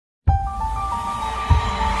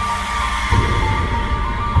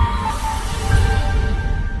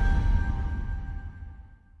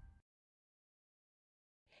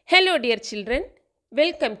Hello dear children,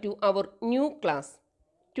 welcome to our new class.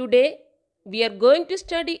 Today we are going to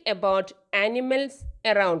study about animals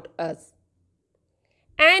around us.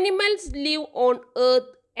 Animals live on earth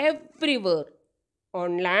everywhere,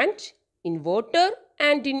 on land, in water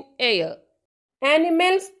and in air.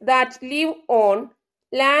 Animals that live on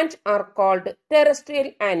land are called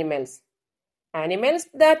terrestrial animals. Animals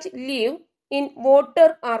that live in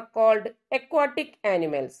water are called aquatic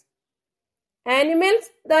animals.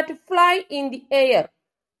 Animals that fly in the air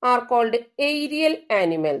are called aerial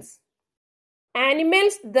animals.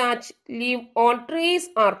 Animals that live on trees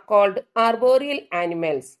are called arboreal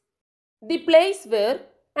animals. The place where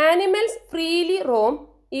animals freely roam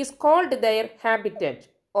is called their habitat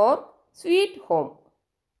or sweet home.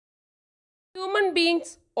 Human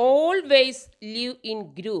beings always live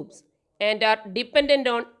in groups and are dependent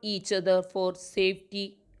on each other for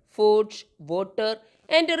safety, food, water,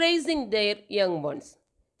 and raising their young ones.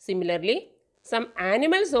 Similarly, some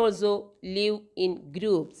animals also live in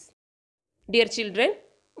groups. Dear children,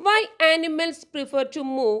 why animals prefer to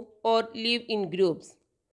move or live in groups?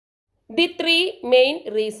 The three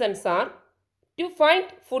main reasons are to find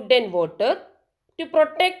food and water, to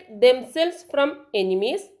protect themselves from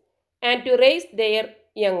enemies, and to raise their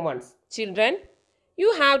young ones. Children,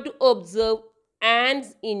 you have to observe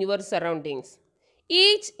ants in your surroundings.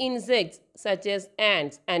 Each insect, such as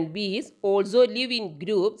ants and bees, also live in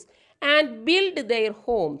groups and build their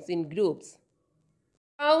homes in groups.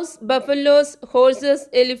 Cows, buffaloes, horses,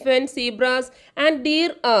 elephants, zebras, and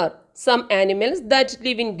deer are some animals that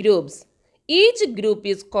live in groups. Each group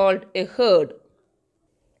is called a herd.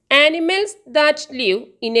 Animals that live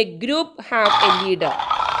in a group have a leader.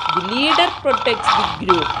 The leader protects the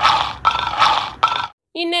group.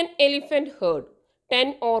 In an elephant herd,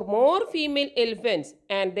 10 or more female elephants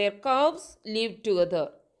and their calves live together.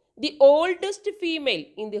 The oldest female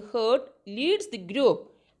in the herd leads the group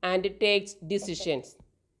and takes decisions.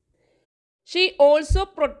 She also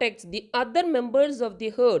protects the other members of the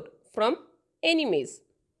herd from enemies.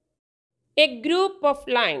 A group of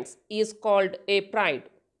lions is called a pride.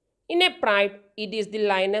 In a pride, it is the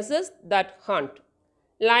lionesses that hunt.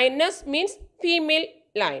 Lioness means female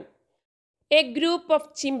lion. A group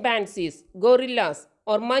of chimpanzees, gorillas,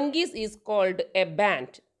 or monkeys is called a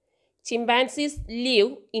band. Chimpanzees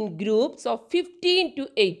live in groups of 15 to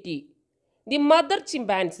 80. The mother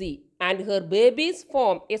chimpanzee and her babies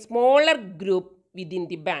form a smaller group within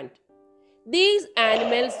the band. These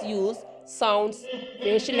animals use sounds,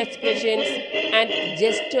 facial expressions, and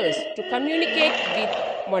gestures to communicate with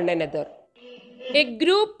one another. A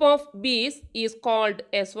group of bees is called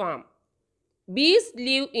a swarm. Bees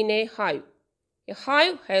live in a hive. A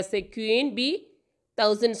hive has a queen bee,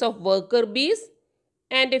 thousands of worker bees,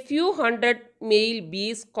 and a few hundred male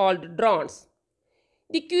bees called drones.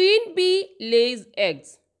 The queen bee lays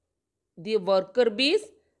eggs. The worker bees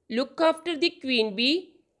look after the queen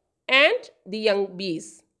bee and the young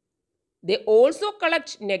bees. They also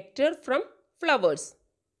collect nectar from flowers.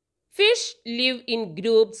 Fish live in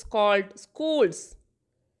groups called schools.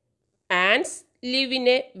 Ants live in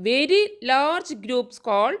a very large group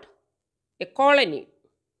called a colony.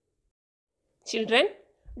 Children,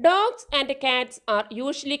 dogs and cats are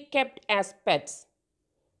usually kept as pets.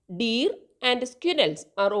 Deer and squirrels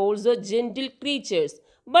are also gentle creatures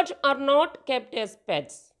but are not kept as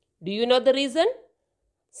pets. Do you know the reason?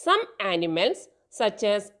 Some animals, such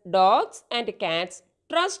as dogs and cats,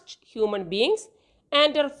 trust human beings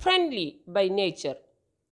and are friendly by nature.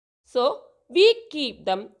 So, we keep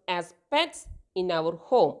them as pets in our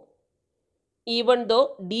home. Even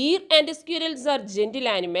though deer and squirrels are gentle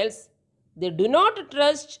animals, they do not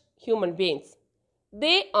trust human beings.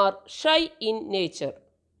 They are shy in nature.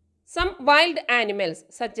 Some wild animals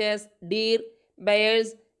such as deer,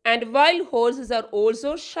 bears, and wild horses are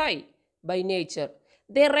also shy by nature.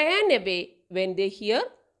 They run away when they hear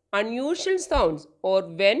unusual sounds or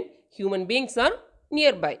when human beings are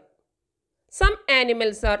nearby. Some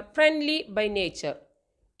animals are friendly by nature.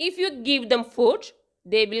 If you give them food,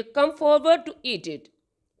 they will come forward to eat it.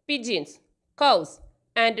 Pigeons, cows,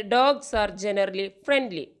 and dogs are generally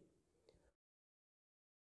friendly.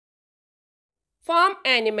 Farm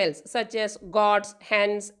animals such as goats,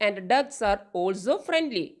 hens, and ducks are also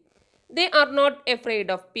friendly. They are not afraid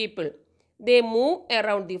of people. They move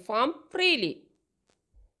around the farm freely.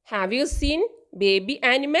 Have you seen baby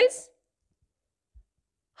animals?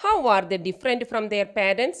 How are they different from their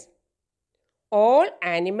parents? All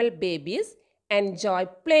animal babies enjoy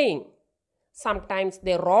playing. Sometimes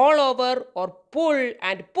they roll over or pull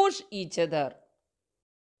and push each other.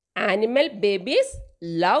 Animal babies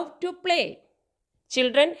love to play.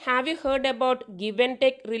 Children, have you heard about give and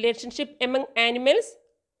take relationship among animals?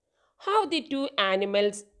 How the two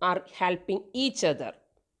animals are helping each other.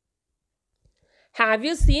 Have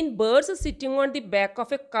you seen birds sitting on the back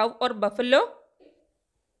of a cow or buffalo?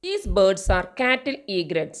 These birds are cattle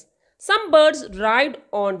egrets. Some birds ride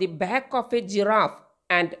on the back of a giraffe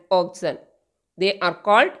and oxen. They are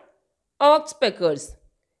called oxpeckers.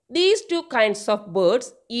 These two kinds of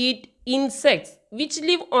birds eat insects which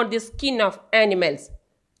live on the skin of animals.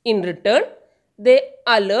 In return, they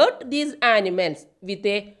alert these animals with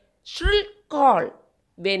a shrill call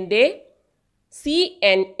when they see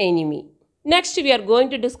an enemy. Next, we are going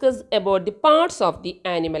to discuss about the parts of the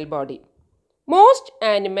animal body. Most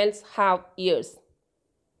animals have ears.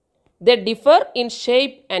 They differ in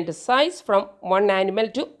shape and size from one animal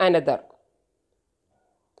to another.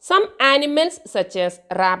 Some animals such as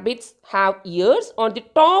rabbits have ears on the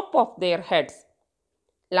top of their heads.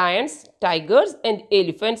 Lions, tigers and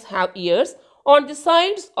elephants have ears on the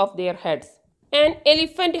sides of their heads. An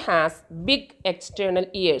elephant has big external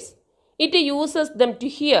ears. It uses them to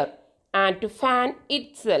hear and to fan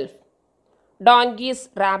itself. Donkeys,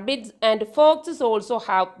 rabbits and foxes also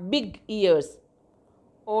have big ears.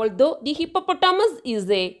 Although the hippopotamus is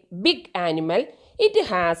a big animal, it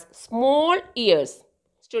has small ears.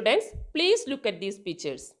 Students, please look at these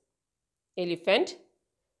pictures. Elephant,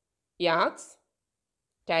 yaks,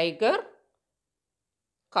 tiger,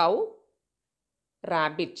 cow,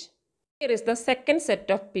 rabbit. Here is the second set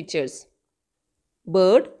of pictures.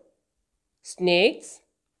 Bird, snakes,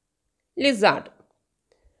 lizard.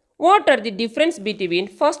 What are the difference between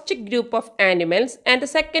first group of animals and the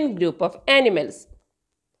second group of animals?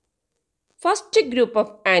 First group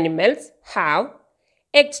of animals have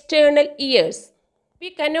external ears. We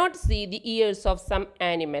cannot see the ears of some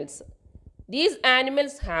animals. These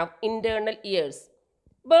animals have internal ears.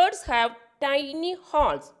 Birds have tiny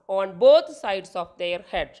holes on both sides of their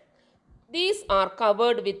head. These are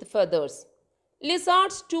covered with feathers.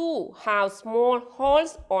 Lizards too have small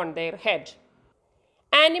holes on their head.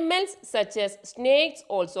 Animals such as snakes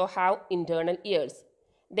also have internal ears.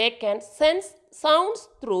 They can sense sounds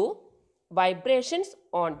through vibrations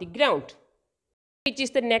on the ground. Which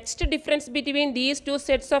is the next difference between these two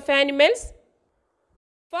sets of animals?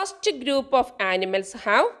 First group of animals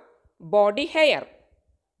have body hair.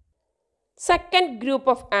 Second group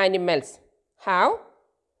of animals have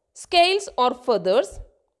scales or feathers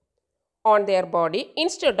on their body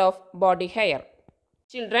instead of body hair.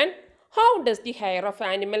 Children, how does the hair of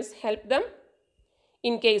animals help them?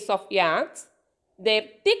 In case of yaks, their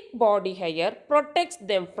thick body hair protects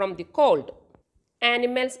them from the cold.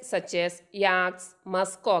 Animals such as yaks,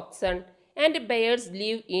 musk oxen and bears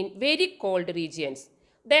live in very cold regions.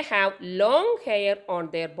 They have long hair on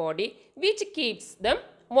their body which keeps them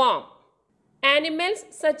warm. Animals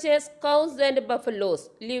such as cows and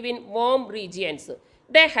buffaloes live in warm regions.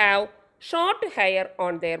 They have short hair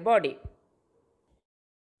on their body.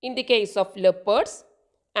 In the case of leopards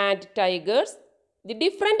and tigers, the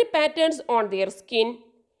different patterns on their skin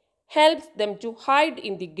helps them to hide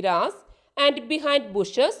in the grass and behind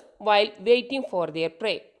bushes while waiting for their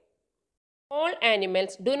prey. All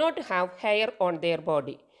animals do not have hair on their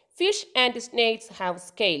body. Fish and snakes have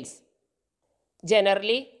scales.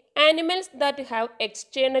 Generally, animals that have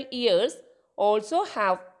external ears also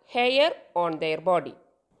have hair on their body.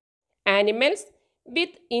 Animals with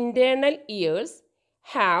internal ears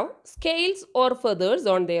have scales or feathers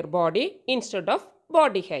on their body instead of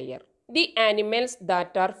body hair. The animals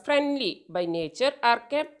that are friendly by nature are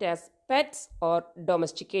kept as pets or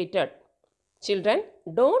domesticated. Children,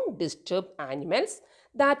 don't disturb animals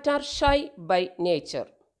that are shy by nature.